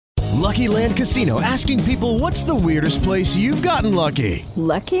Lucky Land Casino, asking people, what's the weirdest place you've gotten lucky?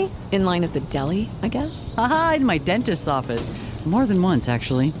 Lucky? In line at the deli, I guess? Aha, in my dentist's office. More than once,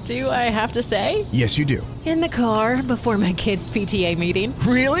 actually. Do I have to say? Yes, you do. In the car before my kids' PTA meeting.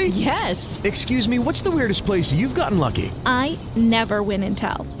 Really? Yes. Excuse me, what's the weirdest place you've gotten lucky? I never win and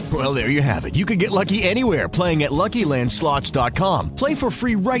tell. Well, there you have it. You can get lucky anywhere, playing at LuckyLandSlots.com. Play for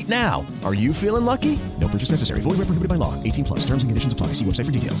free right now. Are you feeling lucky? No purchase necessary. Void where prohibited by law. 18 plus. Terms and conditions apply. See website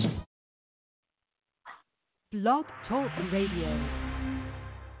for details. Blog Talk Radio.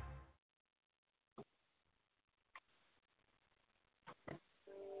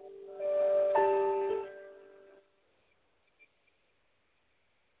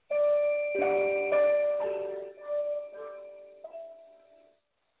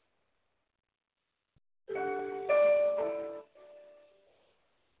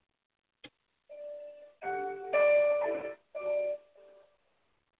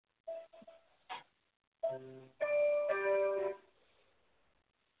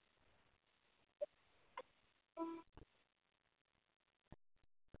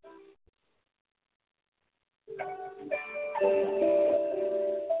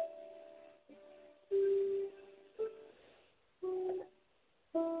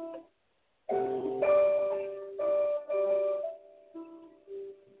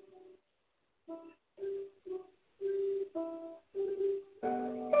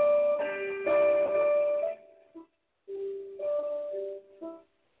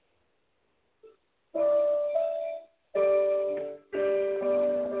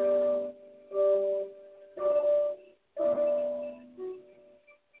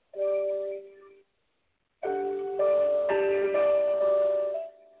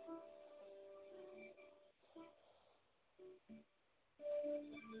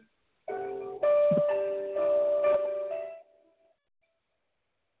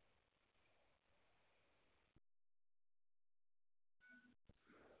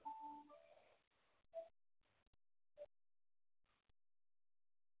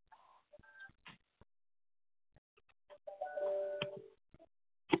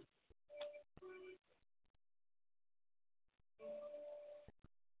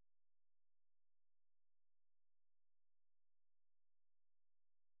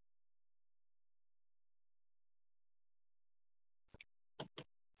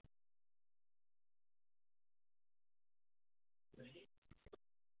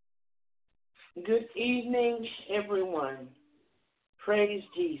 Good evening, everyone. Praise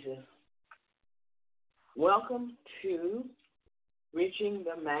Jesus. Welcome to Reaching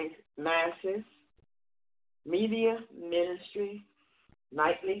the Masses Media Ministry,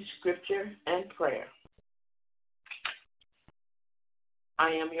 Nightly Scripture and Prayer. I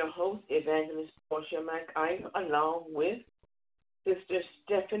am your host, Evangelist Portia McIver, along with Sister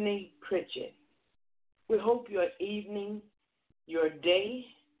Stephanie Pritchett. We hope your evening, your day,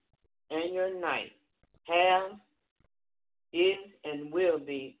 and your night is, and will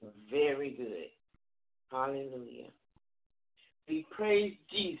be very good. Hallelujah. We praise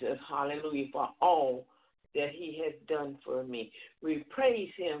Jesus, hallelujah, for all that he has done for me. We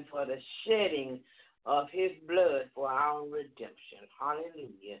praise him for the shedding of his blood for our redemption.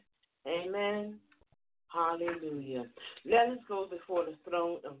 Hallelujah. Amen. Hallelujah. Let us go before the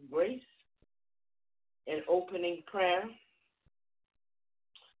throne of grace in opening prayer.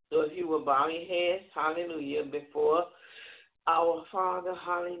 So if you will bow your heads, hallelujah, before our Father,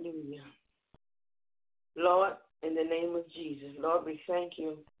 hallelujah. Lord, in the name of Jesus, Lord, we thank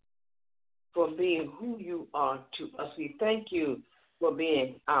you for being who you are to us. We thank you for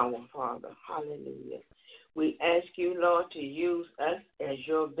being our Father, hallelujah. We ask you, Lord, to use us as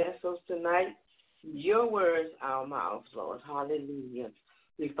your vessels tonight, your words, our mouths, Lord, hallelujah.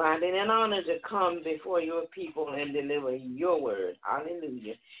 We find it an honor to come before your people and deliver your word.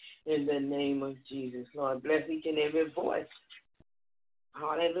 Hallelujah. In the name of Jesus, Lord, bless each and every voice.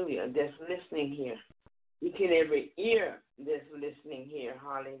 Hallelujah. That's listening here. Each and every ear that's listening here.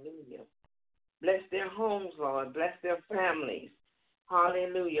 Hallelujah. Bless their homes, Lord. Bless their families.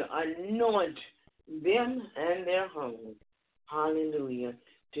 Hallelujah. Anoint them and their homes. Hallelujah.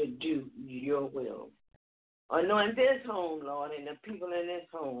 To do your will. Anoint this home, Lord, and the people in this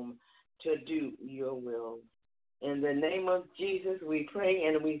home to do your will. In the name of Jesus, we pray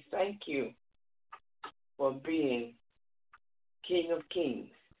and we thank you for being King of Kings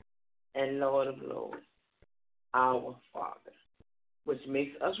and Lord of Lords, our Father, which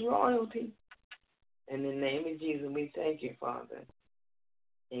makes us royalty. In the name of Jesus, we thank you, Father.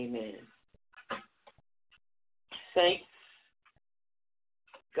 Amen. Saints,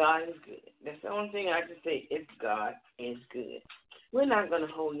 God is good. That's the only thing I can say. It's God is good. We're not going to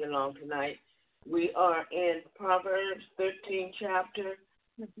hold you long tonight. We are in Proverbs 13 chapter,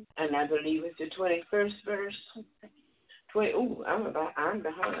 and I believe it's the 21st verse. I'm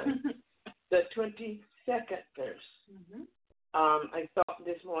behind. The 22nd verse. I thought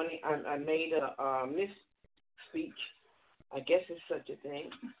this morning I made a misspeech. I guess it's such a thing.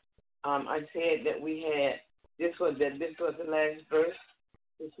 I said that we had this was the last verse.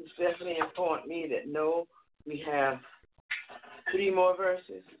 This is Stephanie informed me that no, we have 3 more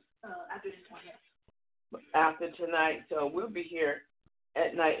verses. After this one, yes. After tonight, so we'll be here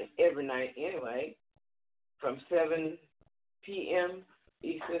at night, every night anyway, from 7 p.m.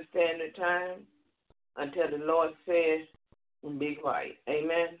 Eastern Standard Time until the Lord says, be quiet.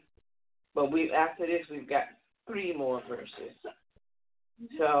 Amen. But after this, we've got 3 more verses.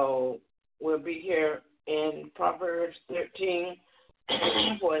 So we'll be here in Proverbs 13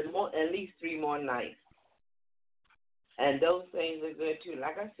 for at least 3 more nights. And those things are good too.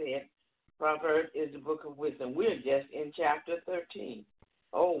 Like I said, Proverbs is the book of wisdom. We're just in chapter 13.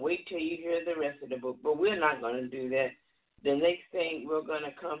 Oh, wait till you hear the rest of the book. But we're not going to do that. The next thing we're going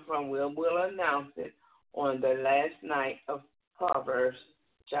to come from, we'll announce it on the last night of Proverbs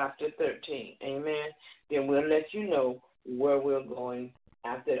chapter 13. Amen. Then we'll let you know where we're going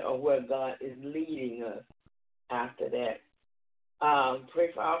after, or where God is leading us after that.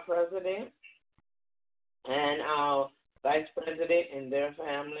 Pray for our president and our vice president and their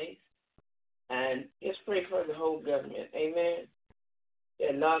families. And just pray for the whole government. Amen.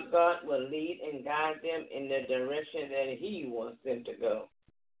 That Lord God will lead and guide them in the direction that He wants them to go.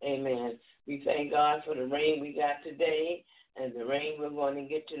 Amen. We thank God for the rain we got today and the rain we're going to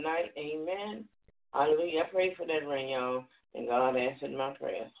get tonight. Amen. Hallelujah. I pray for that rain, y'all, and God answered my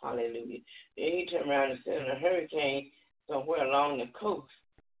prayers. Hallelujah. Then He turned around and sent a hurricane somewhere along the coast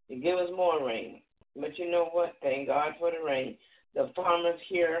to give us more rain. But you know what? Thank God for the rain. The farmers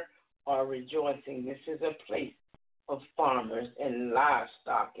here are rejoicing. This is a place of farmers and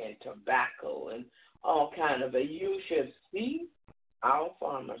livestock and tobacco and all kind of. But you should see our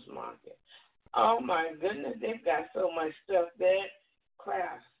farmers market. Oh my goodness, they've got so much stuff there,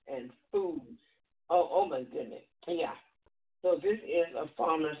 crafts and food. Oh my goodness, yeah. So this is a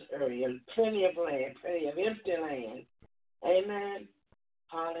farmer's area, plenty of land, plenty of empty land. Amen.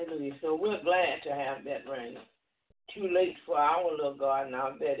 Hallelujah. So we're glad to have that rain. Too late for our little garden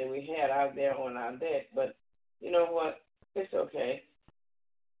out there that we had out there on our deck, but you know what? It's okay.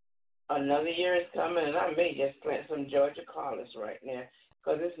 Another year is coming, and I may just plant some Georgia collards right now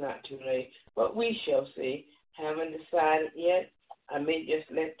because it's not too late. But we shall see. Haven't decided yet. I may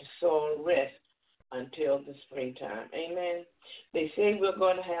just let the soil rest until the springtime. Amen. They say we're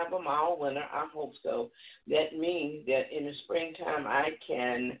going to have them all winter. I hope so. That means that in the springtime I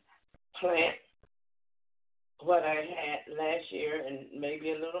can plant what I had last year and maybe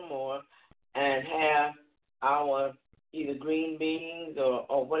a little more and have our either green beans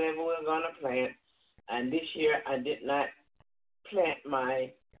or whatever we're going to plant. And this year I did not plant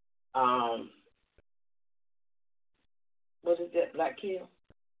my, what is that, black kale?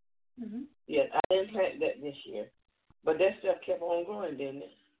 Mm-hmm. Yes, I didn't plant that this year. But that stuff kept on growing, didn't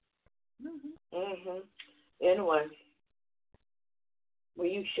it? Mm-hmm. Anyway,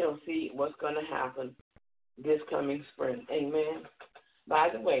 we shall see what's going to happen this coming spring. Amen. By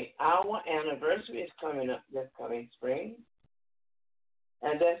the way, our anniversary is coming up this coming spring,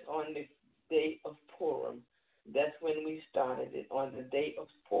 and that's on the day of Purim. That's when we started it, on the day of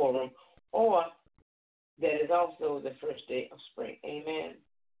Purim, or that is also the first day of spring. Amen.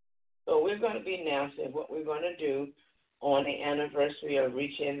 So we're going to be announcing what we're going to do on the anniversary of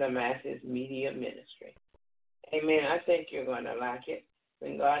Reaching the Masses Media Ministry. Amen. I think you're going to like it.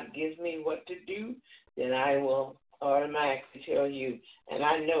 When God gives me what to do, then I will automatically tell you. And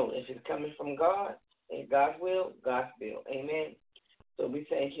I know if it's coming from God, and God's will, God's will. Amen. So we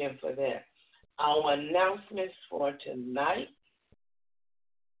thank Him for that. Our announcements for tonight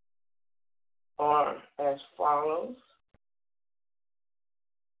are as follows.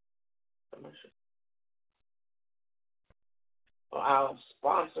 Our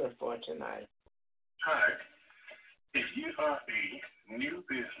sponsor for tonight. Hi. If you are a new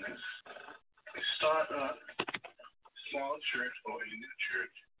business, a startup, small church, or a new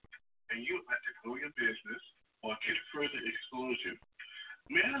church, and you would like to grow your business or get further exposure,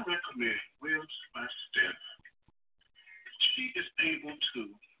 may I recommend Wills by Steph. She is able to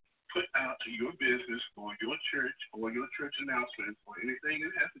put out to your business or your church announcements or anything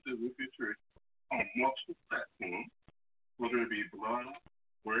that has to do with your church on multiple platforms, whether it be blog,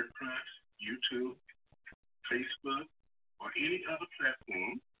 WordPress, YouTube, Facebook, or any other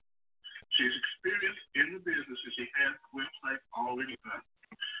platform. She's experienced in the business and she has websites already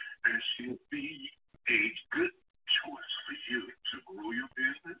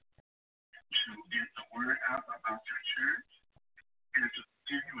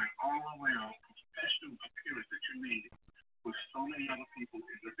other people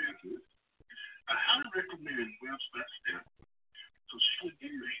in the business. I highly recommend Webs by Steph, so she will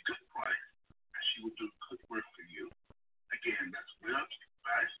give you a good price and she will do good work for you. Again, that's Webs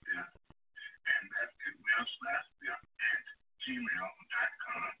by Steph, and that's at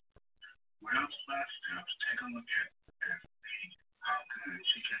websbysteph@gmail.com. Webs by Steph, take a look at and see how good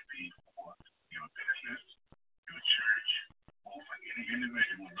she can be for your business, your church, or for any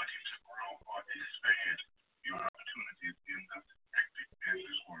individual looking to grow or expand your opportunities in the hectic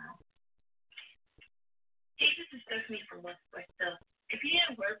business world. Hey, this is Stephanie from West by Steph. If you need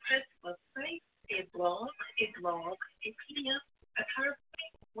a WordPress website, a blog, a PDF, a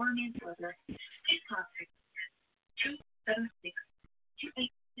PowerPoint, or a newsletter, please contact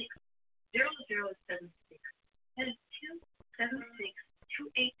 276-286-0076. That is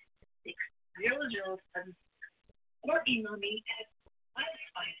 276-286-0076. Or email me at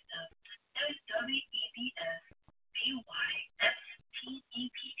websbystuff, that is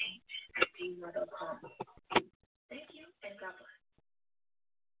WEBSTEPH@gmail.com. Thank you, and God bless.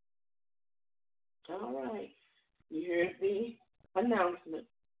 All right. You heard the announcement.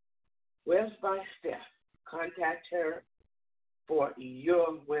 Webs by Steph. Contact her for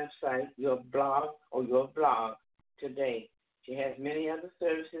your website, your blog, or your blog today. She has many other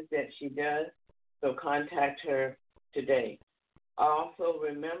services that she does, so contact her today. Also,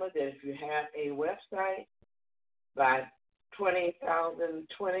 remember that if you have a website by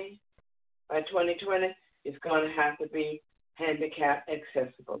 2020, it's going to have to be handicap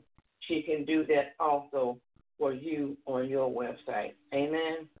accessible. She can do that also for you on your website.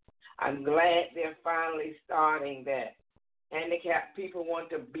 Amen. I'm glad they're finally starting that. Handicapped people want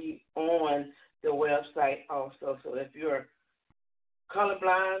to be on the website also. So if you're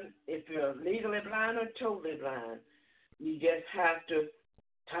colorblind, if you're legally blind or totally blind, you just have to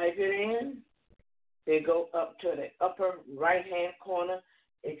type it in. They go up to the upper right-hand corner.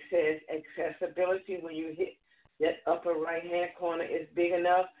 It says accessibility. When you hit that upper right-hand corner, it's big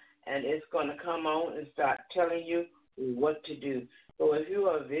enough, and it's going to come on and start telling you what to do. So if you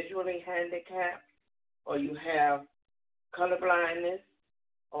are visually handicapped, or you have color blindness,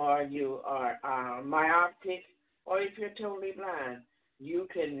 or you are myopic, or if you're totally blind, you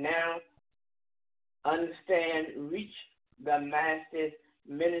can now understand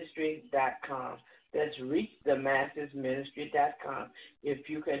reachthemastersministry.com. That's reachthemastersministry.com. If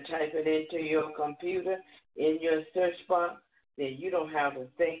you can type it into your computer in your search box, then you don't have a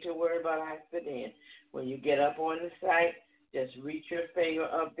thing to worry about accident. When you get up on the site, just reach your finger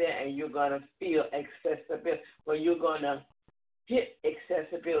up there and you're going to feel accessibility. Well, you're going to hit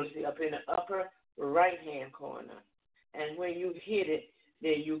accessibility up in the upper right-hand corner. And when you hit it,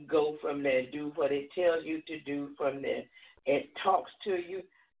 then you go from there. Do what it tells you to do from there. It talks to you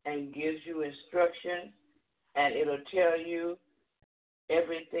and gives you instructions, and it'll tell you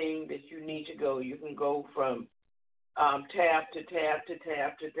everything that you need to go. You can go from tab to tab to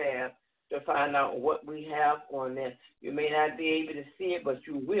tab to tab to find out what we have on there. You may not be able to see it, but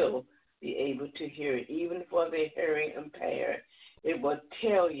you will be able to hear it. Even for the hearing impaired, it will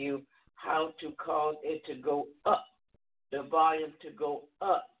tell you how to cause it to go up, the volume to go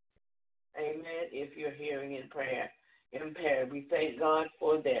up. Amen. If you're hearing impaired. We thank God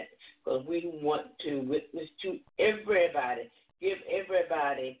for that, because we want to witness to everybody, give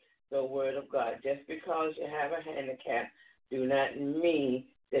everybody the word of God. Just because you have a handicap do not mean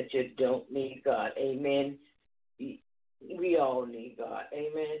that you don't need God. Amen. We all need God.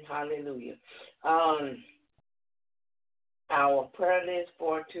 Amen. Hallelujah. Our prayer list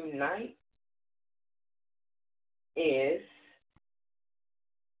for tonight is,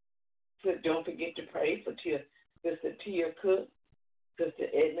 so don't forget to pray for Sister Tia Cook, Sister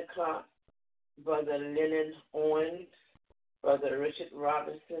Edna Clark, Brother Lennon Owens, Brother Richard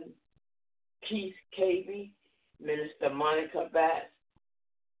Robinson, Keith Cavey, Minister Monica Bass,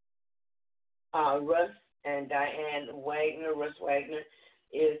 Russ and Diane Wagner. Russ Wagner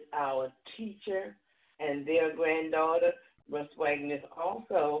is our teacher and their granddaughter. Russ Wagner is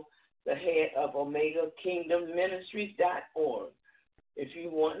also the head of OmegaKingdomMinistries.org. If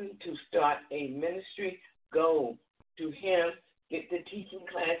you want to start a ministry, go to him, get the teaching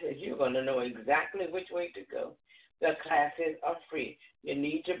classes. You're going to know exactly which way to go. The classes are free. You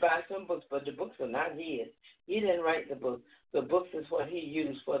need to buy some books, but the books are not his. He didn't write the book. The books is what he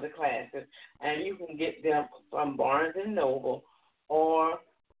used for the classes, and you can get them from Barnes & Noble or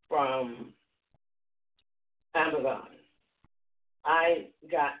from Amazon. I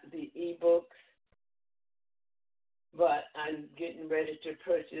got the e-books, but I'm getting ready to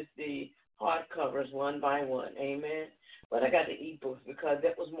purchase the hardcovers one by one. Amen. But I got the e-books because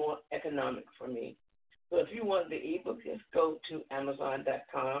that was more economic for me. So if you want the ebook, just go to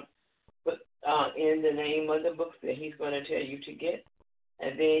Amazon.com, put in the name of the books that he's going to tell you to get,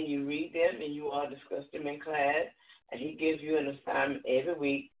 and then you read them and you all discuss them in class, and he gives you an assignment every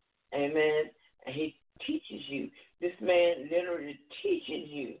week. Amen. And he teaches you. This man literally teaches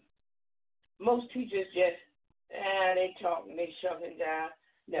you. Most teachers just, they talk and they shove him down.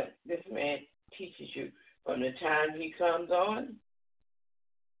 No, this man teaches you from the time he comes on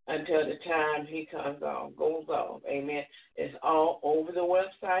until the time he comes on, goes off. Amen. It's all over the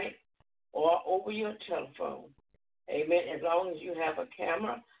website or over your telephone. Amen. As long as you have a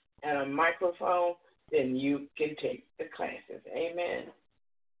camera and a microphone, then you can take the classes. Amen.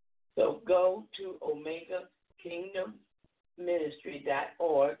 So go to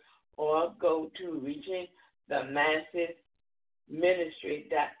OmegaKingdomMinistry.org or go to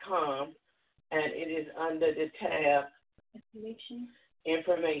ReachingTheMassesMinistry.com, and it is under the tab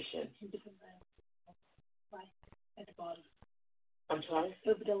Information. At the bottom. I'm sorry? It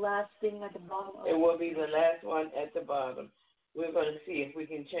will be the last thing at the bottom. It will be the last one at the bottom. We're going to see if we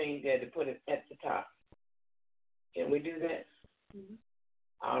can change that to put it at the top. Can we do that? Mm-hmm.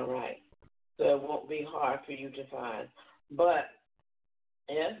 All right. So it won't be hard for you to find. But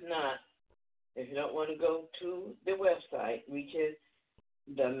if not, if you don't want to go to the website, which is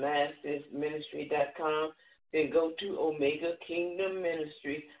themastersministry.com, then go to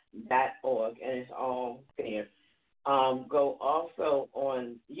OmegaKingdomMinistry.org, and it's all there. Go also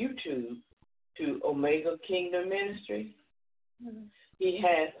on YouTube to Omega Kingdom Ministry. Mm-hmm. He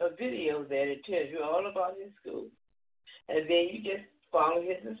has a video there that tells you all about his school. And then you just follow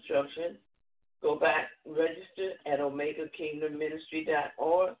his instructions. Go back, register at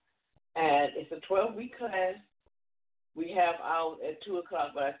OmegaKingdomMinistry.org. And it's a 12-week class. We have ours at 2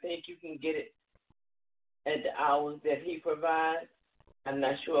 o'clock, but I think you can get it at the hours that he provides. I'm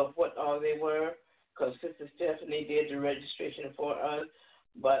not sure of what all they were, because Sister Stephanie did the registration for us.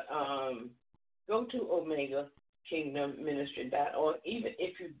 But go to OmegaKingdomMinistry.org. Even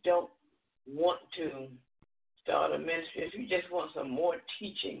if you don't want to start a ministry, if you just want some more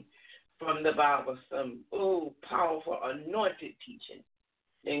teaching from the Bible, some powerful anointed teaching,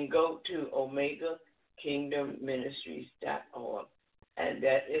 then go to OmegaKingdomMinistries.org. And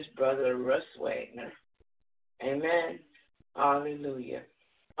that is Brother Russ Wagner. Amen. Hallelujah.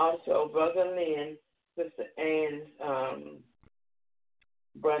 Also, Brother Lynn, Sister Ann's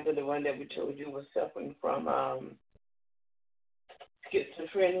brother, the one that we told you was suffering from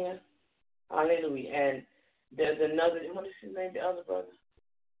schizophrenia. Hallelujah. And there's another, what is his name, the other brother?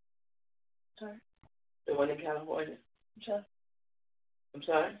 Sorry? The one in California? Jeff. I'm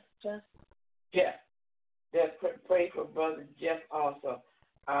sorry? Jeff. Jeff. Pray for Brother Jeff also.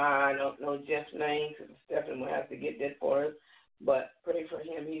 I don't know Jeff's name, because Stephen will have to get that for us. But pray for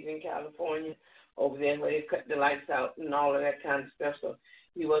him. He's in California over there where they cut the lights out and all of that kind of stuff. So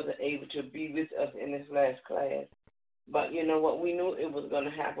he wasn't able to be with us in this last class. But you know what? We knew it was going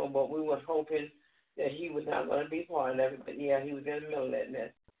to happen, but we were hoping that he was not going to be part of it. But, yeah, he was in the middle of that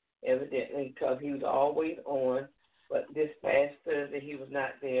mess, evidently, because he was always on. But this past Thursday, he was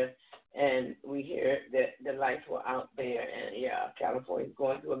not there. And we hear that the lights were out there. And, yeah, California's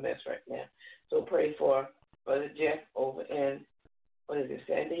going through a mess right now. So pray for Brother Jeff over in,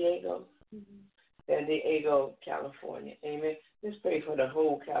 San Diego? Mm-hmm. San Diego, California. Amen. Just pray for the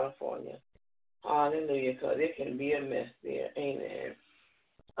whole California. Hallelujah, because it can be a mess there. Amen.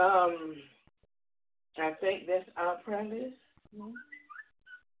 I think that's our prayer list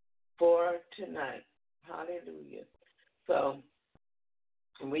for tonight. Hallelujah. So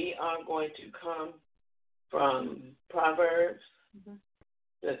we are going to come from Proverbs,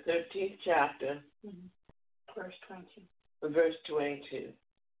 the 13th chapter, verse 22. Verse 22.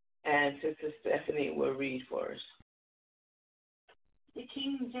 And Sister Stephanie will read for us. The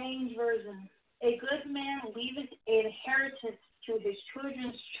King James Version. A good man leaveth an inheritance to his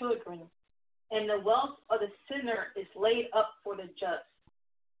children's children, and the wealth of the sinner is laid up for the just.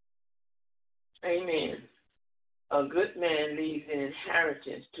 Amen. A good man leaves an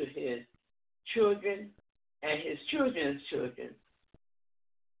inheritance to his children and his children's children.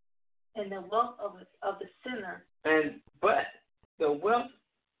 And the wealth of the sinner. But the wealth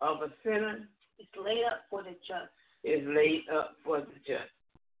of a sinner is laid up for the just. Is laid up for the just.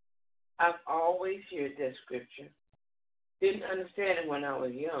 I've always heard that scripture. Didn't understand it when I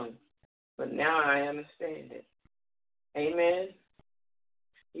was young, but now I understand it. Amen.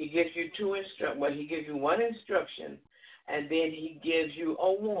 He gives you he gives you one instruction, and then he gives you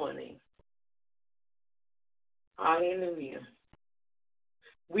a warning. Hallelujah.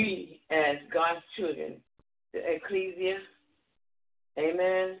 We, as God's children, the ecclesia,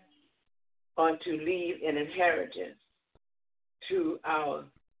 amen, are to leave an inheritance to our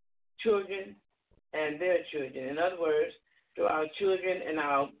children and their children. In other words, to our children and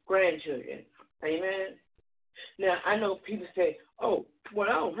our grandchildren. Amen. Now, I know people say, oh, well,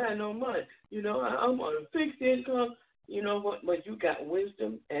 I don't have no money. You know, I'm on a fixed income. You know what? But you got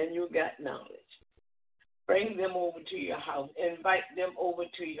wisdom and you got knowledge. Bring them over to your house. Invite them over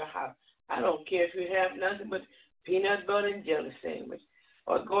to your house. I don't care if you have nothing but peanut butter and jelly sandwich,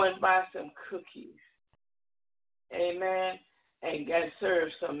 or go and buy some cookies. Amen. And serve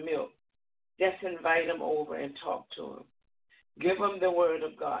some milk. Just invite them over and talk to them. Give them the word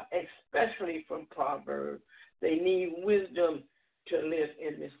of God, especially from Proverbs. They need wisdom to live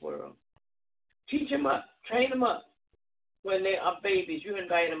in this world. Teach them up. Train them up. When they are babies, you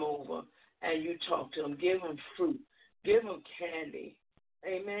invite them over and you talk to them. Give them fruit. Give them candy.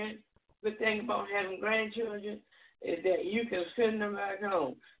 Amen. The thing about having grandchildren is that you can send them back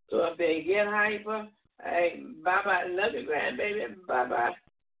home. So if they get hyper, hey, bye-bye. Love your grandbaby. Bye-bye.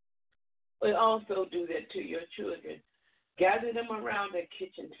 But also do that to your children. Gather them around the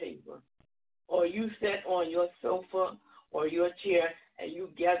kitchen table. Or you sit on your sofa or your chair and you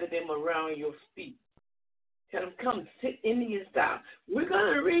gather them around your feet. Tell them, come sit in your style. We're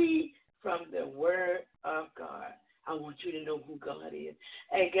going to read from the Word of God. I want you to know who God is.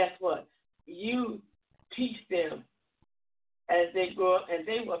 And guess what? You teach them as they grow up, and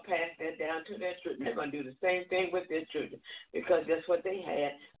they will pass that down to their children. They're going to do the same thing with their children because that's what they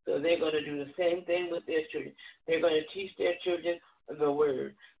had. So they're going to do the same thing with their children. They're going to teach their children the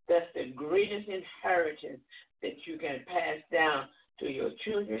Word. That's the greatest inheritance that you can pass down to your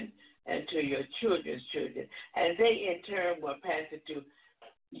children and to your children's children. And they, in turn, will pass it to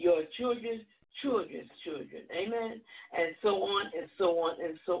your children's children's children. Amen? And so on and so on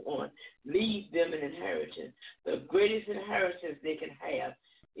and so on. Leave them an inheritance. The greatest inheritance they can have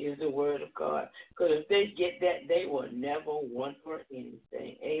is the Word of God. Because if they get that, they will never want for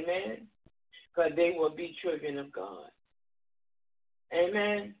anything. Amen? Because they will be children of God.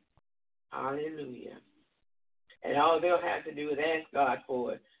 Amen? Hallelujah. And all they'll have to do is ask God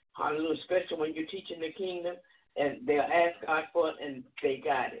for it. Hallelujah. Especially when you're teaching the kingdom, and they'll ask God for it, and they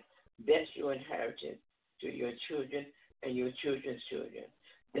got it. That's your inheritance to your children and your children's children.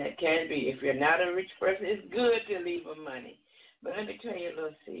 That can be. If you're not a rich person, it's good to leave them money. But let me tell you a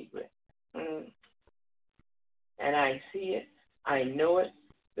little secret. And I see it. I know it.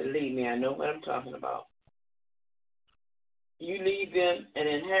 Believe me, I know what I'm talking about. You leave them an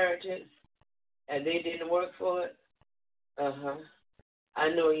inheritance, and they didn't work for it. I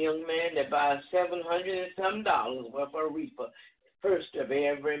know a young man that buys $700 and some worth of reefer first of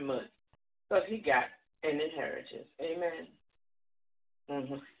every month because he got an inheritance. Amen.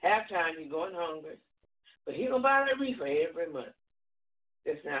 Half time he's going hungry, but he gonna buy that reefer every month.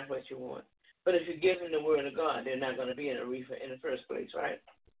 That's not what you want. But if you give them the word of God, they're not gonna be in a reefer in the first place, right?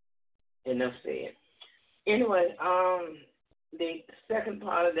 Enough said. Anyway, the second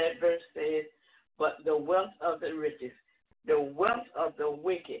part of that verse says, but the wealth of the riches, the wealth of the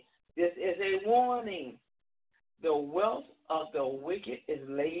wicked. This is a warning. The wealth of the wicked is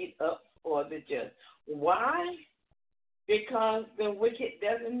laid up for the just. Why? Because the wicked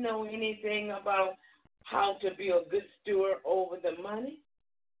doesn't know anything about how to be a good steward over the money.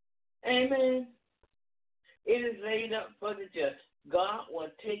 Amen. It is laid up for the just. God will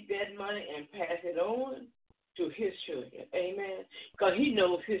take that money and pass it on to his children. Amen. Because he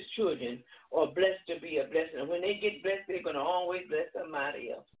knows his children are blessed to be a blessing. And when they get blessed, they're going to always bless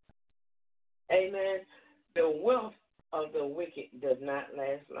somebody else. Amen. The wealth of the wicked does not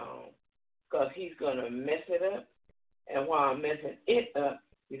last long because he's going to mess it up. And while messing it up,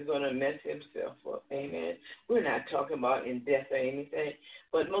 he's going to mess himself up. Amen. We're not talking about in death or anything,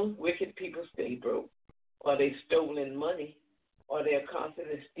 but most wicked people stay broke, or they've stolen money, or they're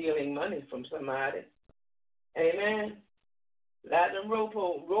constantly stealing money from somebody. Amen. Let them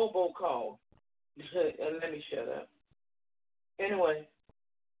robocall. Let me shut up. Anyway,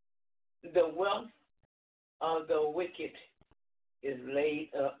 the wealth of the wicked is laid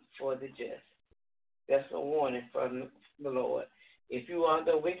up for the just. That's a warning from the Lord. If you are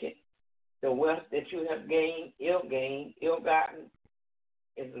the wicked, the wealth that you have gained, ill-gotten,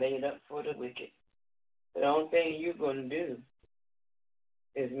 is laid up for the wicked. The only thing you're going to do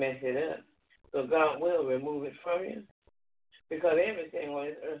is mess it up. So God will remove it from you. Because everything on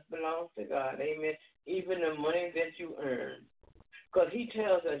this earth belongs to God. Amen. Even the money that you earn. Because he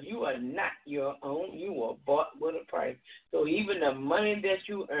tells us you are not your own. You were bought with a price. So even the money that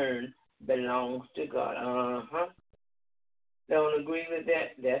you earn belongs to God. Don't agree with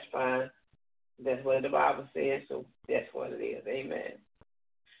that? That's fine. That's what the Bible says, so that's what it is. Amen.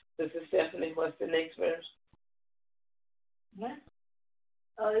 Sister Stephanie, what's the next verse? Yeah.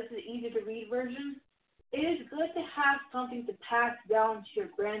 This is the easy to read version. It is good to have something to pass down to your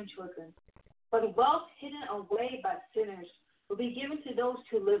grandchildren, but wealth hidden away by sinners will be given to those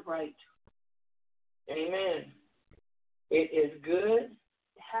who live right. Amen. It is good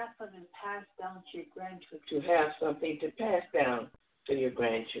to have something passed down to your grandchildren. To have something to pass down to your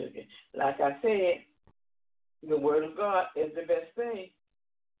grandchildren. Like I said, the Word of God is the best thing.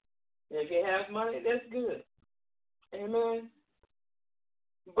 And if you have money, that's good. Amen.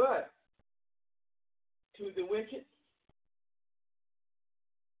 But to the wicked,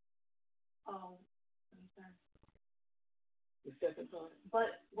 the second part.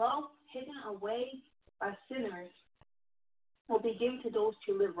 But wealth hidden away by sinners will be given to those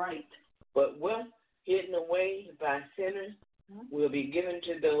who live right. But wealth hidden away by sinners will be given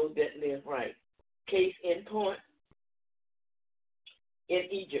to those that live right. Case in point, in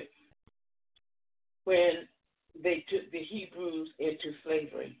Egypt, when they took the Hebrews into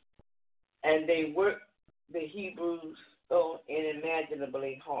slavery, and they worked the Hebrews so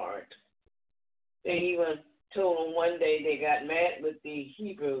inimaginably hard. They even told them one day they got mad with the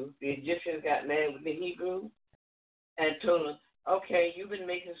Hebrews. The Egyptians got mad with the Hebrews and told them, okay, you've been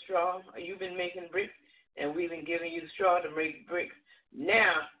making straw, you've been making bricks, and we've been giving you straw to make bricks.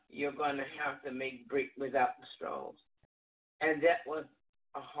 Now you're going to have to make brick without the straws. And that was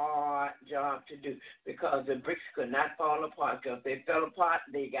a hard job to do because the bricks could not fall apart. Because if they fell apart,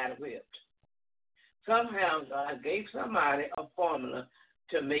 they got whipped. Somehow God gave somebody a formula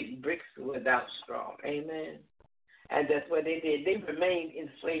to make bricks without straw. Amen. And that's what they did. They remained in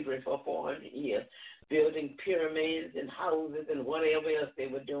slavery for 400 years, building pyramids and houses and whatever else they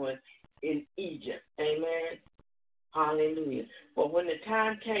were doing in Egypt. Amen. Hallelujah. But when the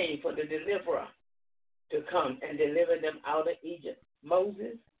time came for the deliverer to come and deliver them out of Egypt,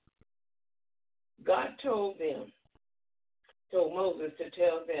 Moses, God told Moses to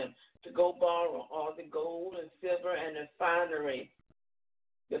tell them to go borrow all the gold and silver and the finery,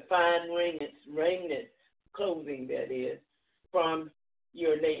 the fine raiment, clothing that is, from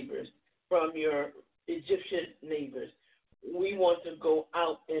your neighbors, from your Egyptian neighbors. We want to go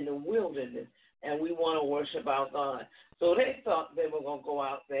out in the wilderness and we want to worship our God. So they thought they were going to go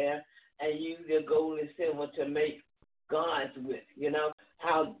out there and use their gold and silver to make gods with,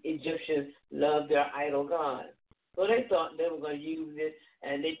 how Egyptians love their idol gods. So they thought they were going to use it,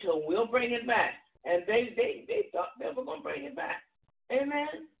 and they told, we'll bring it back. And they thought they were going to bring it back.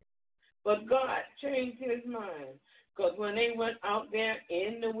 Amen? But God changed his mind. Because when they went out there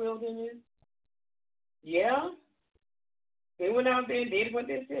in the wilderness, they went out there and did what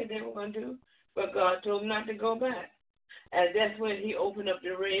they said they were going to do. But God told them not to go back. And that's when he opened up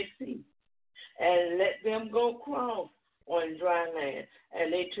the Red Sea and let them go cross on dry land.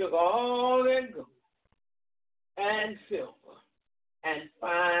 And they took all their gold and silver and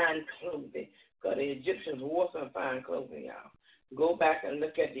fine clothing. Because the Egyptians wore some fine clothing, y'all. Go back and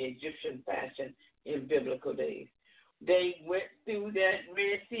look at the Egyptian fashion in biblical days. They went through that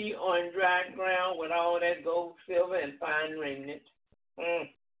Red Sea on dry ground with all that gold, silver, and fine raiment.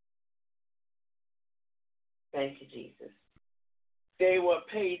 Thank you, Jesus. They were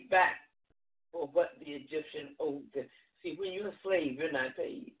paid back for what the Egyptian owed them. See, when you're a slave, you're not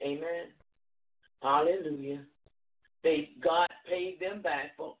paid. Amen. Hallelujah. God paid them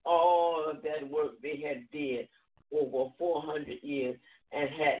back for all of that work they had did over 400 years and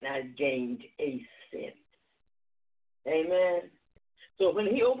had not gained a cent. Amen. So when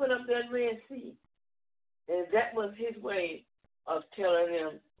he opened up that Red Sea, and that was his way of telling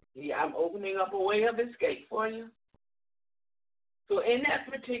them, I'm opening up a way of escape for you. So in that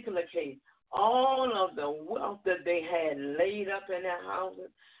particular case, all of the wealth that they had laid up in their houses,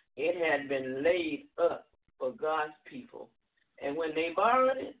 it had been laid up for God's people. And when they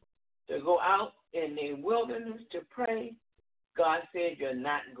borrowed it to go out in the wilderness to pray, God said, you're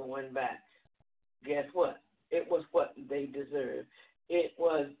not going back. Guess what? It was what they deserved. It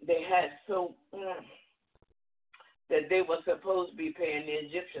was, they had so, that they were supposed to be paying the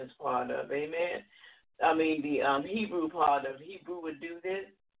Egyptians part of, amen? I mean, the Hebrew part of Hebrew would do this,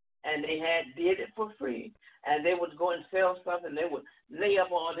 and they did it for free. And they would go and sell something. They would lay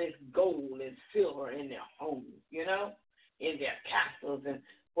up all this gold and silver in their homes, in their castles and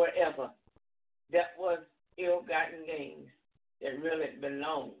wherever. That was ill-gotten gains that really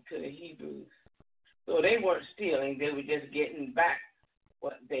belonged to the Hebrews. So they weren't stealing. They were just getting back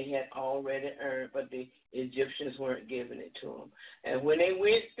what they had already earned, but the Egyptians weren't giving it to them. And when they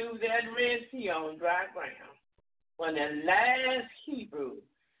went through that Red Sea on dry ground, when the last Hebrew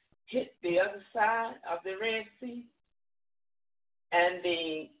hit the other side of the Red Sea, and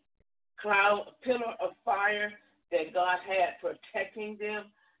the pillar of fire that God had protecting them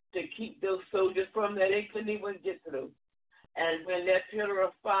to keep those soldiers from that they couldn't even get through. And when that pillar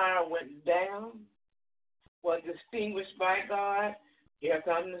of fire went down, was extinguished by God, here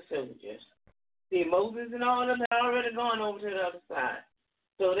come the soldiers. See, Moses and all of them had already gone over to the other side.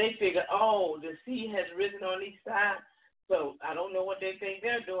 So they figured, oh, the sea has risen on each side, so I don't know what they think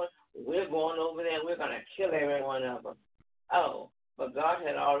they're doing. We're going over there and we're going to kill every one of them. Oh, but God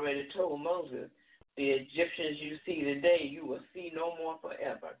had already told Moses, the Egyptians you see today, you will see no more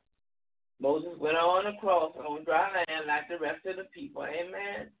forever. Moses went on across on dry land like the rest of the people.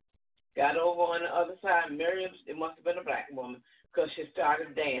 Amen. Got over on the other side. Miriam, it must have been a black woman because she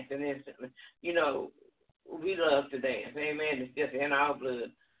started dancing instantly. You know, we love to dance. Amen. It's just in our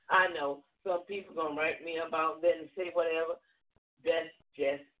blood. I know some people going to write me about that and say whatever. That's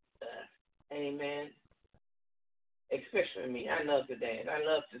just us. Amen. Especially me. I love to dance. I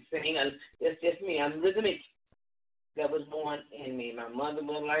love to sing. It's just me. I'm rhythmic. That was born in me. My mother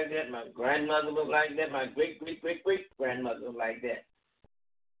was like that. My grandmother was like that. My great-great-great-great-grandmother was like that.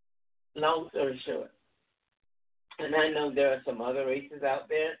 Long story short. And I know there are some other races out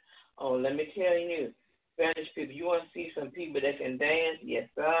there. Oh, let me tell you, Spanish people, you want to see some people that can dance? Yes,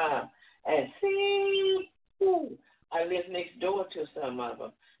 sir. And sing. Ooh. I live next door to some of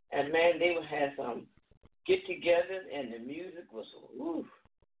them. And, man, they would have some get-togethers, and the music was, ooh,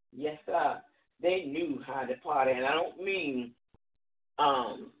 yes, sir. They knew how to party. And I don't mean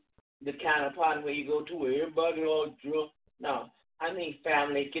the kind of party where you go to where everybody all drunk. No, I mean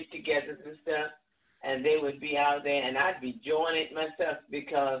family get-togethers and stuff. And they would be out there, and I'd be joining it myself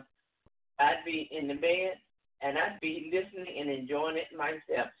because I'd be in the bed, and I'd be listening and enjoying it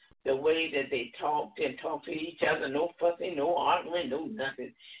myself. The way that they talked to each other, no fussing, no arguing, no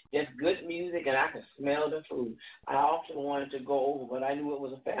nothing. Just good music, and I could smell the food. I often wanted to go over, but I knew it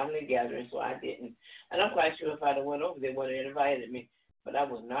was a family gathering, so I didn't. And I'm quite sure if I'd have went over, they would have invited me. But I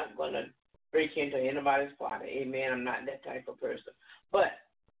was not going to break into anybody's party. Amen. I'm not that type of person. But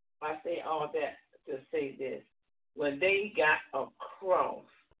I say all that to say this. When they got across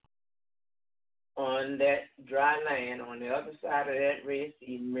on that dry land, on the other side of that Red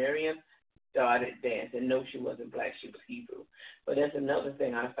Sea, Miriam started dancing. No, she wasn't black. She was Hebrew. But that's another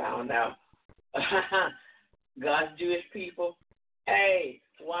thing I found out. God's Jewish people, hey,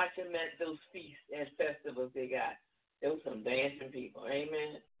 watch them at those feasts and festivals they got. There was some dancing people.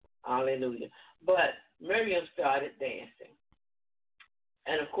 Amen. Hallelujah. But Miriam started dancing.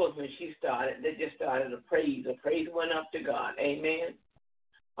 And, of course, when she started, they just started a praise. A praise went up to God. Amen.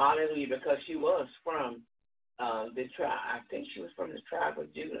 Hallelujah, because she was from the tribe. I think she was from the tribe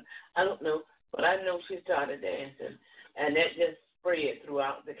of Judah. I don't know, but I know she started dancing, and that just spread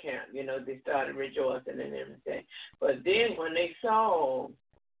throughout the camp. You know, they started rejoicing and everything. But then when they saw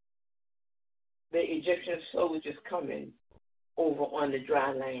the Egyptian soldiers coming over on the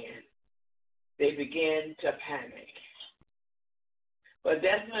dry land, they began to panic. But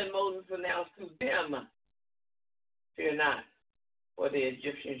that's when Moses announced to them, fear not. For the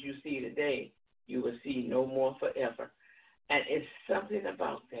Egyptians you see today, you will see no more forever. And it's something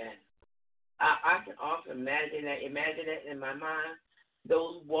about that. I can often imagine that in my mind,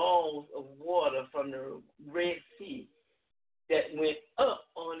 those walls of water from the Red Sea that went up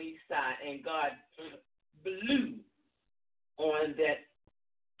on each side, and God blew on that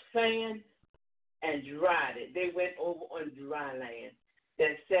sand and dried it. They went over on dry land.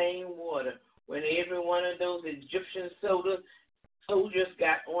 That same water, when every one of those Egyptian soldiers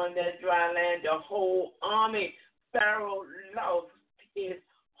got on that dry land, the whole army, Pharaoh lost his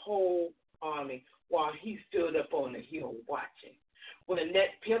whole army while he stood up on the hill watching. When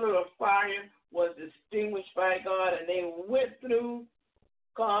that pillar of fire was extinguished by God and they went through,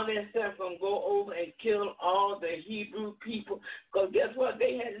 called themselves going to go over and kill all the Hebrew people, because guess what?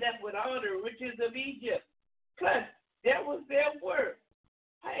 They had left with all the riches of Egypt. Plus, that was their work.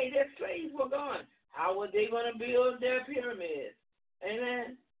 Hey, their slaves were gone. How were they going to build their pyramids?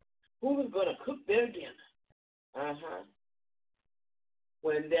 Amen. Who was going to cook their dinner?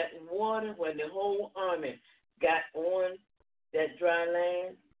 When that water, when the whole army got on that dry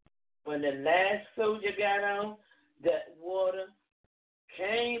land, when the last soldier got on, that water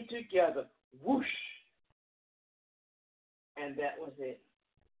came together, whoosh, and that was it.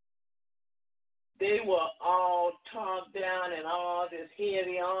 They were all tossed down in all this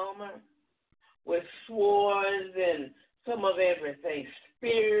heavy armor with swords and some of everything,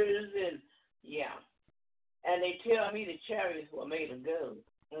 spears and, yeah. And they tell me the chariots were made of gold.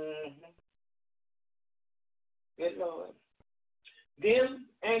 Good Lord. Them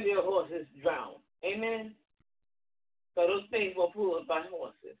and their horses drowned. Amen? So those things were pulled by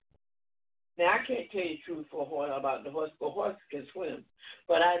horses. Now, I can't tell you the truth about the horse, because horses can swim.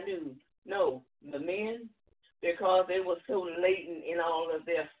 But I knew, no, the men, because they were so laden in all of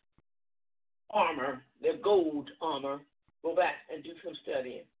their armor, their gold armor, go back and do some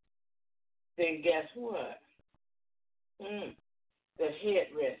studying. Then guess what? The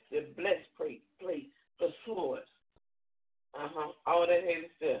headrest, the blessed plate, the swords, all that heavy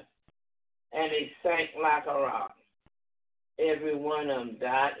stuff. And they sank like a rock. Every one of them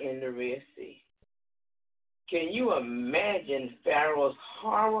died in the Red Sea. Can you imagine Pharaoh's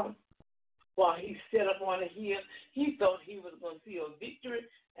horror while he sat up on the hill? He thought he was going to see a victory,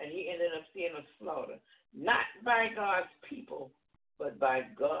 and he ended up seeing a slaughter. Not by God's people, but by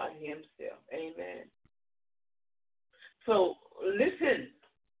God himself. Amen. So listen,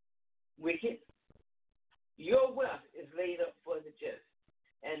 wicked. Your wealth is laid up for the just,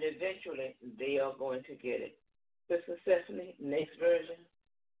 and eventually they are going to get it. Sister Stephanie, next version.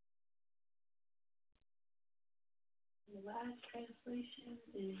 The last translation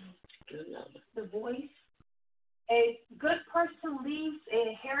is The Voice. A good person leaves an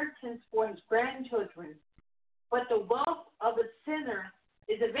inheritance for his grandchildren, but the wealth of a sinner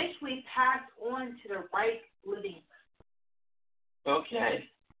is eventually passed on to the right living. Okay,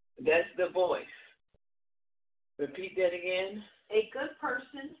 that's The Voice. Repeat that again. A good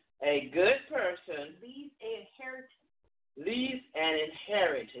person. A good person Leaves an inheritance. Leaves an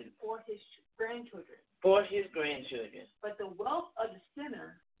inheritance for his grandchildren. For his grandchildren. But the wealth of the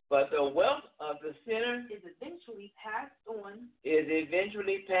sinner. But the wealth of the sinner is eventually passed on.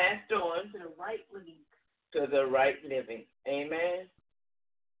 To the right living. To the right living. Amen.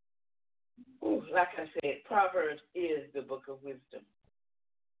 Ooh, like I said, Proverbs is the book of wisdom.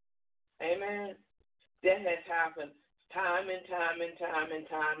 Amen. That has happened time and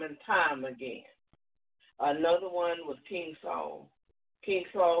time again. Another one was King Saul. King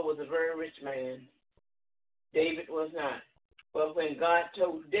Saul was a very rich man. David was not. But when God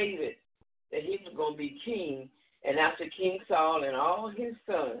told David that he was going to be king, and after King Saul and all his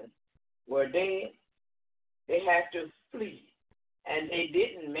sons were dead, they had to flee. And they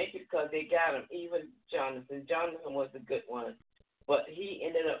didn't make it because they got him, even Jonathan. Jonathan was the good one. But he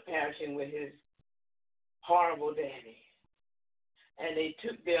ended up perishing with his horrible daddy. And they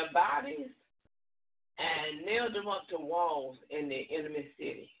took their bodies and nailed them up to walls in the enemy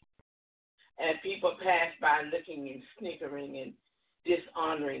city. And people passed by looking and snickering and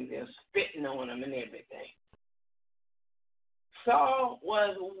dishonoring them, spitting on them and everything. Saul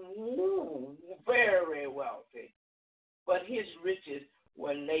was very wealthy, but his riches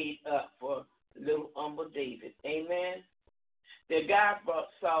were laid up for little humble David. Amen. The guy brought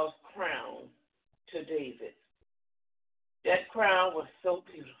Saul's crown to David. That crown was so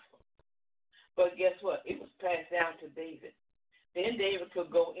beautiful. But guess what? It was passed down to David. Then David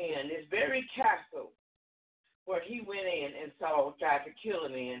could go in. This very castle where he went in and Saul tried to kill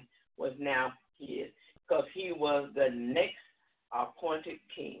him in was now his, because he was the next appointed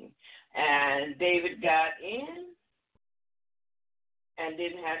king. And David got in and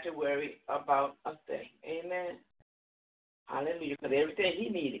didn't have to worry about a thing. Amen. Hallelujah. Because everything he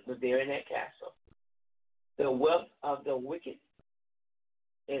needed was there in that castle. The wealth of the wicked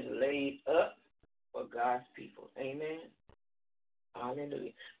is laid up for God's people. Amen.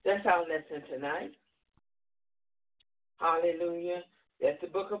 Hallelujah. That's our lesson tonight. Hallelujah. That's the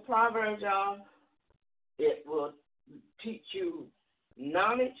book of Proverbs, y'all. It will teach you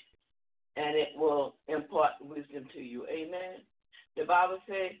knowledge and it will impart wisdom to you. Amen. The Bible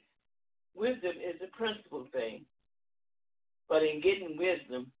says wisdom is the principal thing. But in getting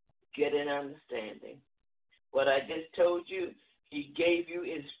wisdom, get an understanding. What I just told you, he gave you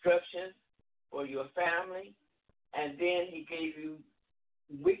instructions for your family, and then he gave you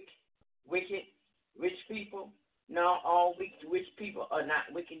wicked, rich people. No, all rich people are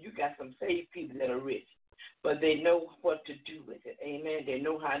not wicked. You got some saved people that are rich, but they know what to do with it. Amen. They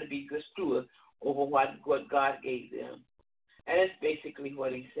know how to be good stewards over what God gave them. And that's basically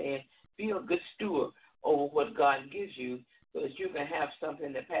what he's saying. Be a good steward over what God gives you so that you can have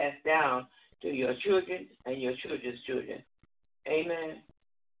something to pass down to your children and your children's children. Amen.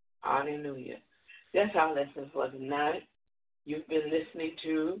 Hallelujah. That's our lesson for tonight. You've been listening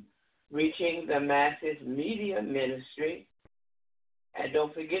to Reaching the Masses Media Ministry. And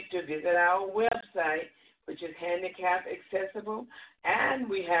don't forget to visit our website, which is handicap accessible. And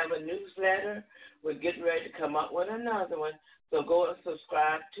we have a newsletter. We're getting ready to come up with another one. So go and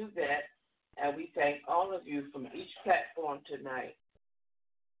subscribe to that. And we thank all of you from each platform tonight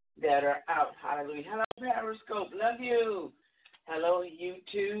that are out. Hallelujah. Hello, Periscope. Love you. Hello,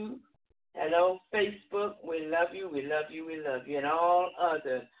 YouTube. Hello, Facebook. We love you. We love you. We love you. And all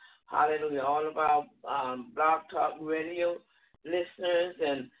others. Hallelujah. All of our Blog Talk Radio listeners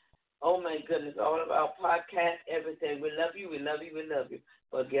and, oh my goodness, all of our podcasts, everything. We love you, we love you, we love you.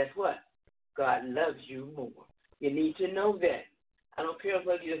 But guess what? God loves you more. You need to know that. I don't care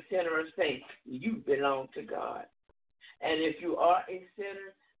whether you're a sinner or a saint. You belong to God. And if you are a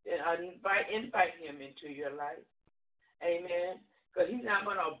sinner, then invite him into your life. Amen. Because he's not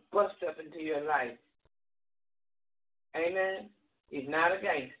going to bust up into your life. Amen. He's not a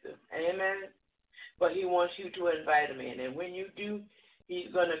gangster. Amen. But he wants you to invite him in. And when you do,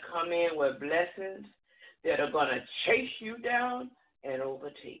 he's going to come in with blessings that are going to chase you down and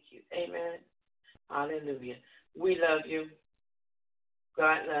overtake you. Amen. Hallelujah. We love you.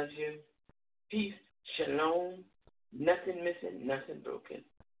 God loves you. Peace, shalom, nothing missing, nothing broken.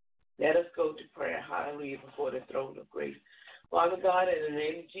 Let us go to prayer. Hallelujah, before the throne of grace. Father God, in the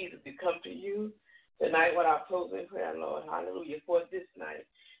name of Jesus, we come to you tonight with our closing prayer, Lord. Hallelujah. For this night,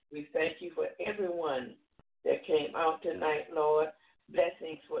 we thank you for everyone that came out tonight, Lord.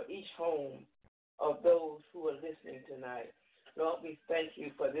 Blessings for each home of those who are listening tonight. Lord, we thank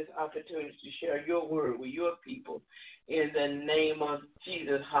you for this opportunity to share your word with your people in the name of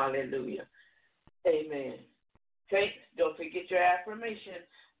Jesus. Hallelujah. Amen. Saints, don't forget your affirmation.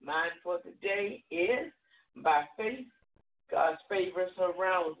 Mine for today is, by faith, God's favor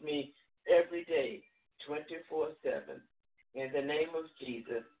surrounds me every day, 24/7. In the name of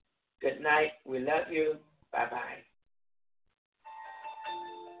Jesus. Good night. We love you. Bye-bye.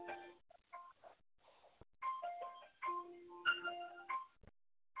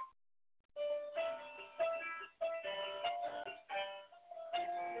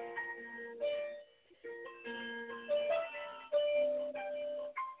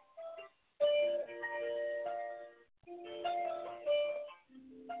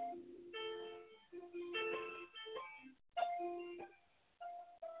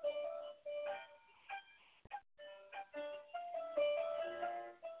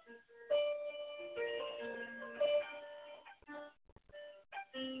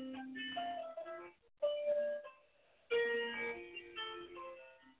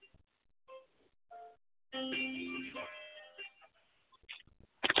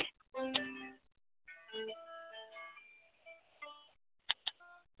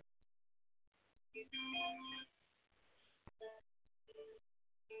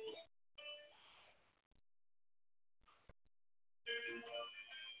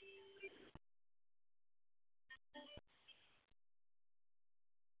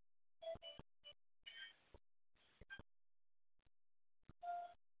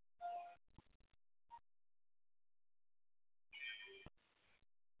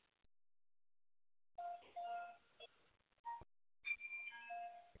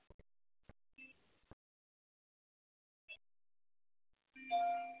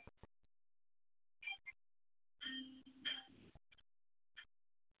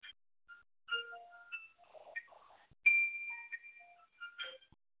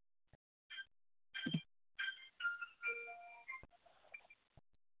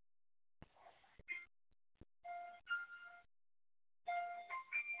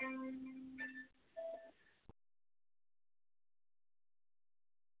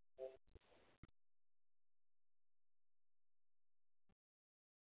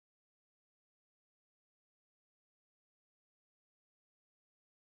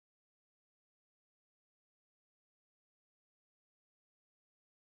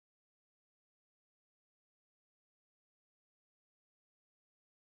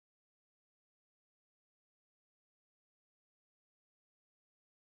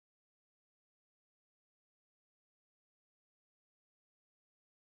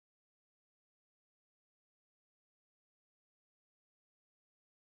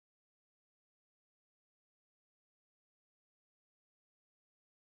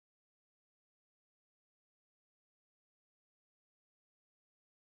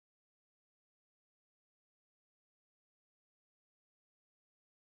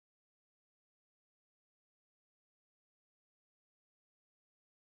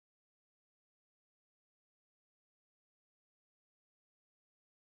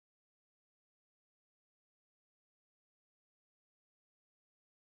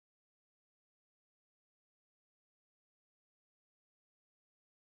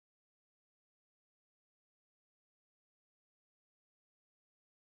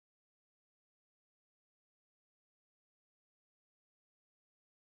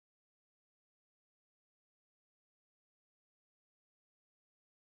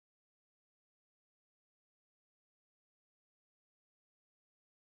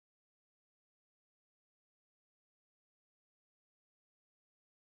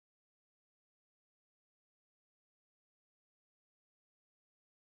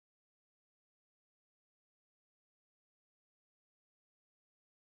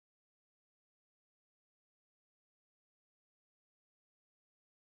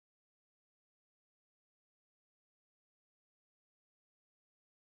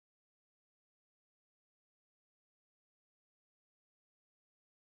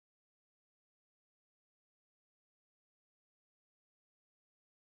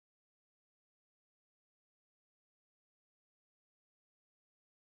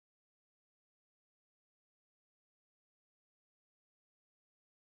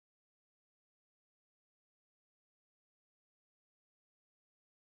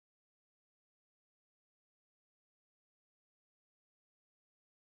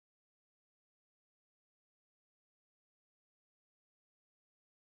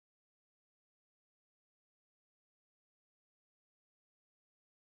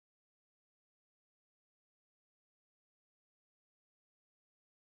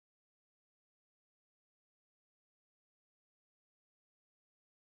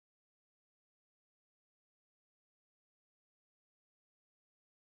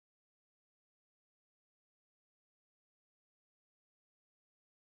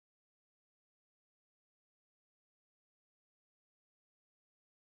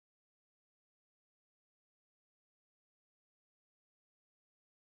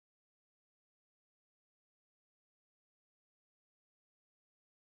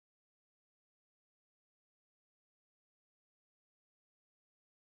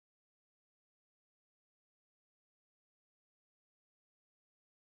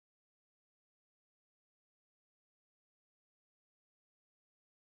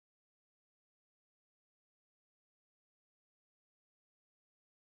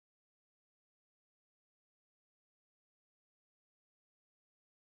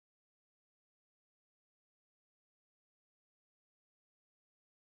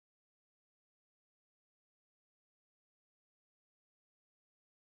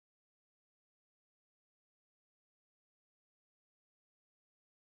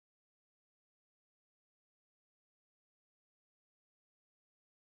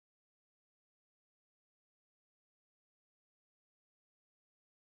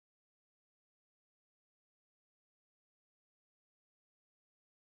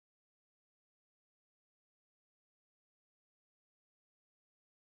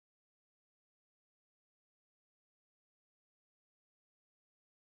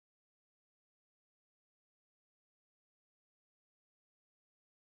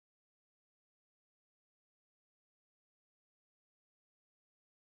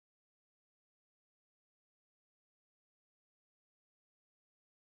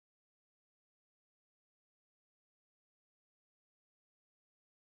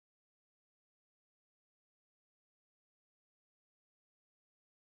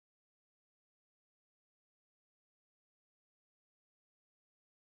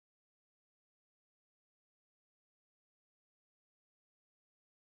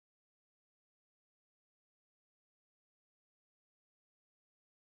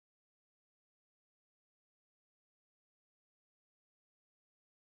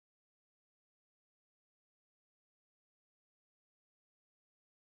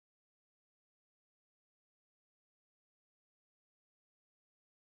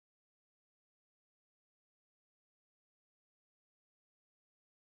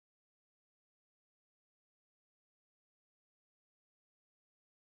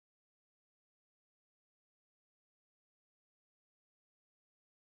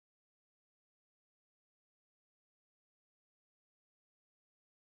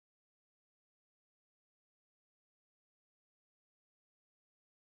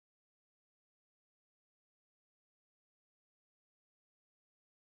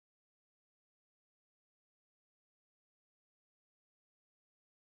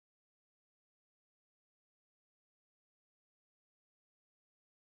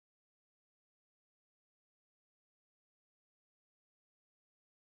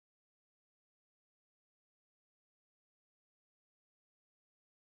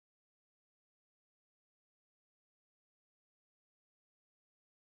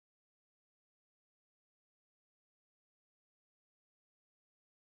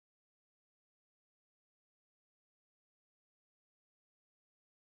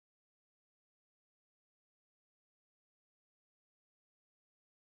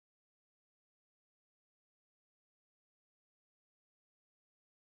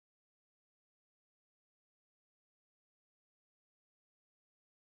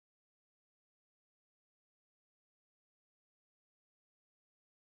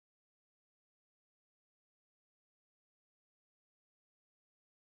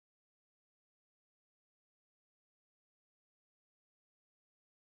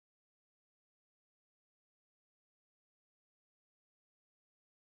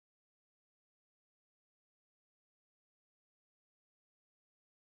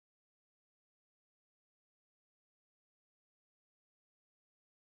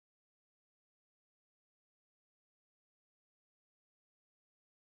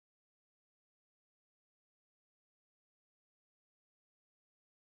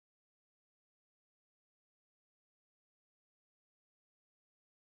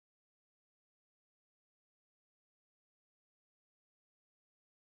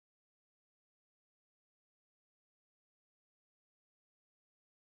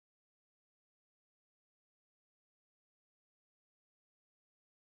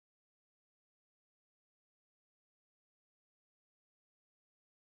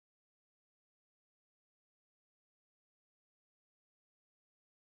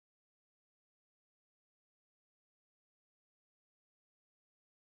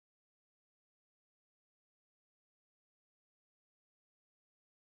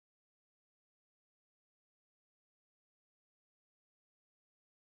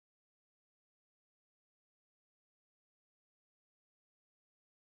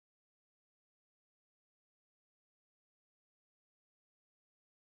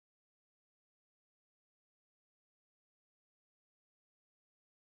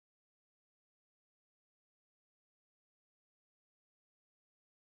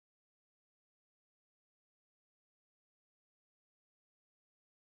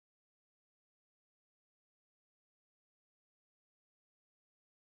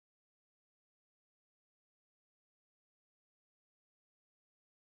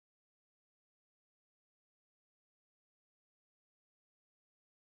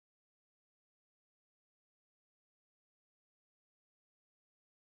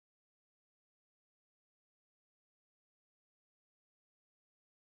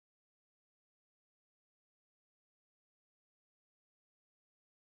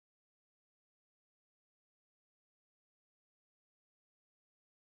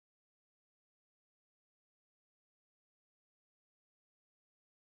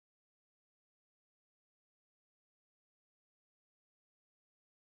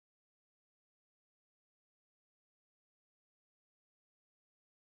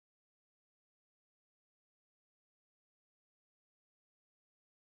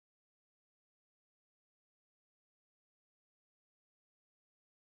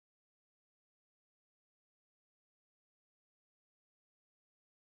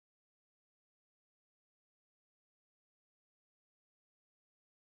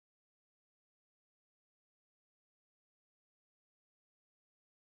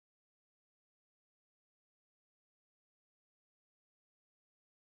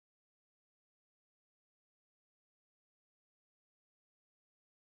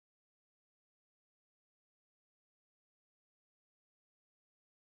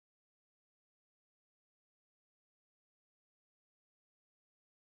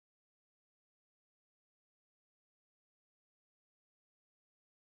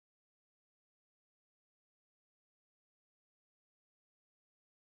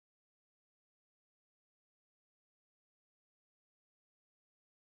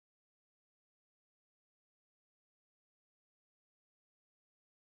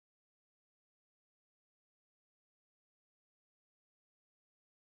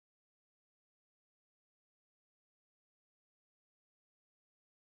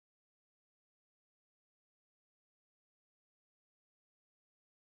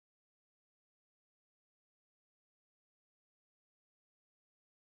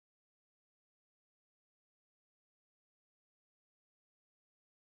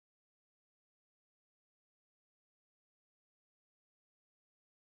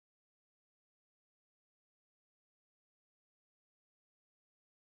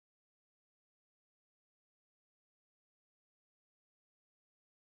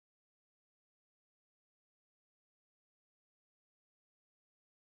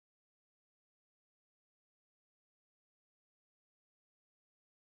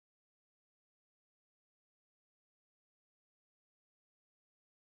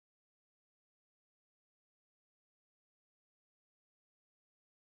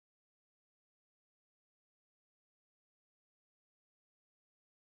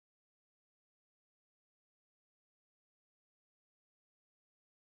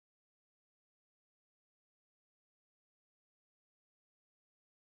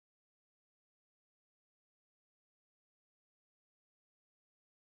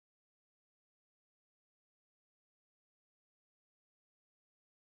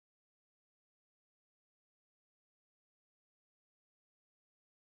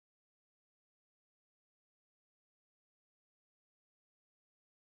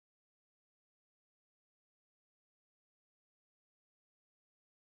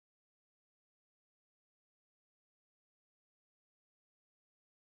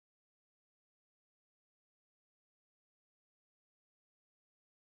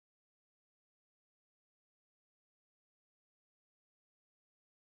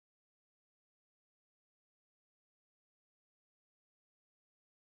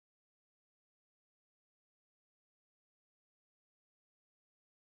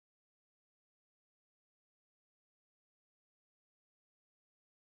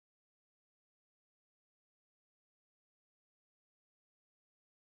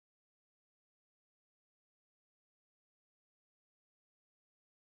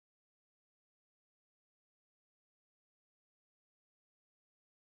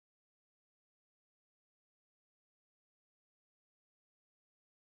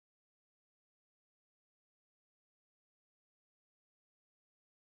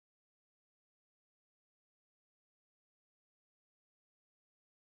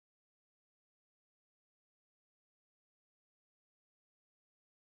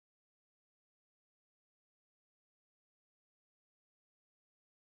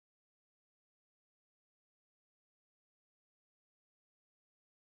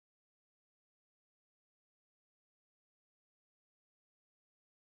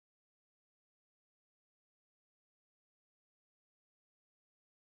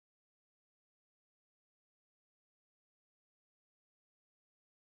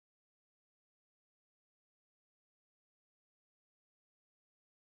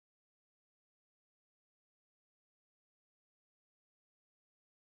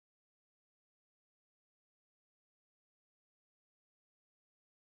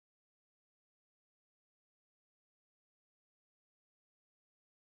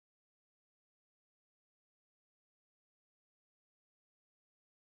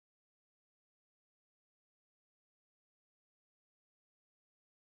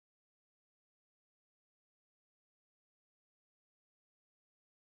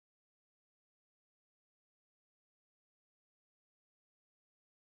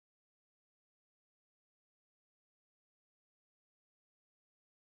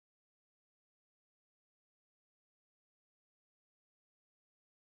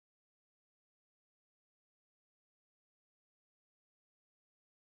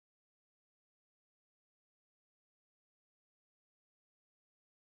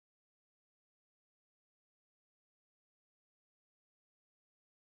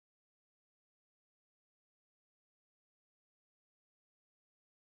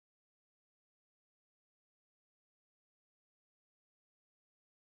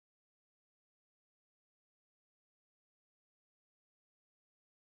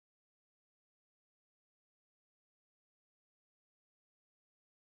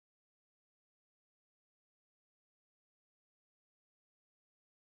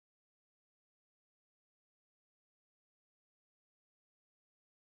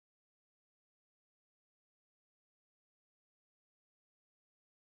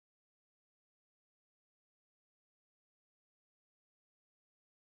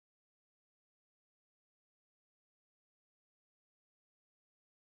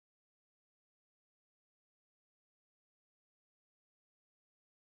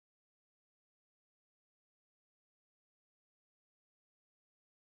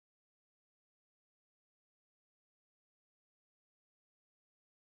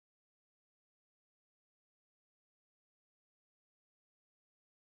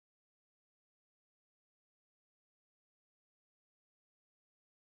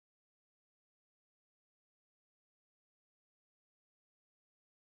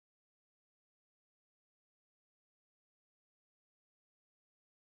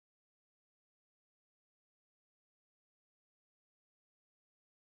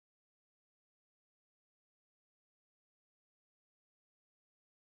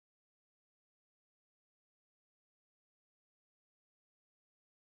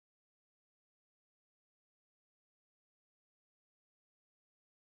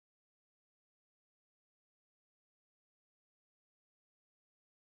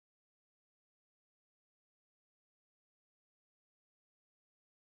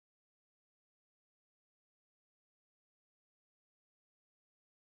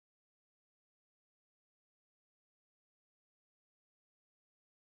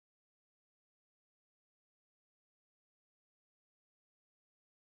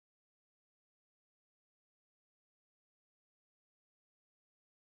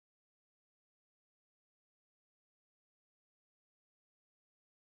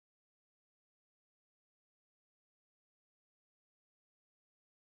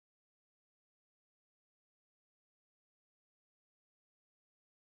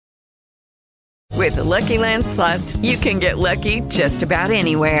 With the Lucky Land Slots, you can get lucky just about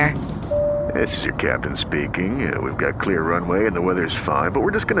anywhere. This is your captain speaking. We've got clear runway and the weather's fine, but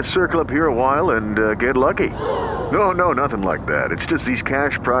we're just going to circle up here a while and get lucky. No, nothing like that. It's just these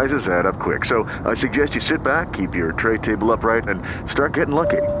cash prizes add up quick. So I suggest you sit back, keep your tray table upright, and start getting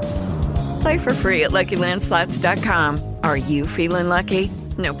lucky. Play for free at LuckyLandSlots.com. Are you feeling lucky?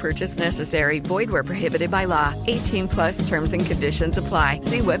 No purchase necessary. Void where prohibited by law. 18+ terms and conditions apply.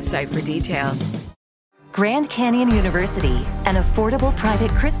 See website for details. Grand Canyon University, an affordable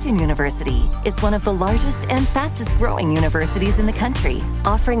private Christian university, is one of the largest and fastest growing universities in the country,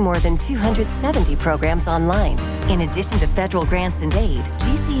 offering more than 270 programs online. In addition to federal grants and aid,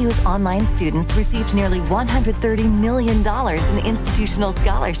 GCU's online students received nearly $130 million in institutional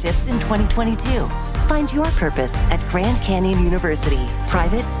scholarships in 2022. Find your purpose at Grand Canyon University.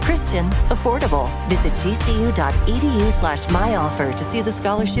 Private, Christian, affordable. Visit gcu.edu/myoffer to see the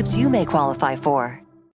scholarships you may qualify for.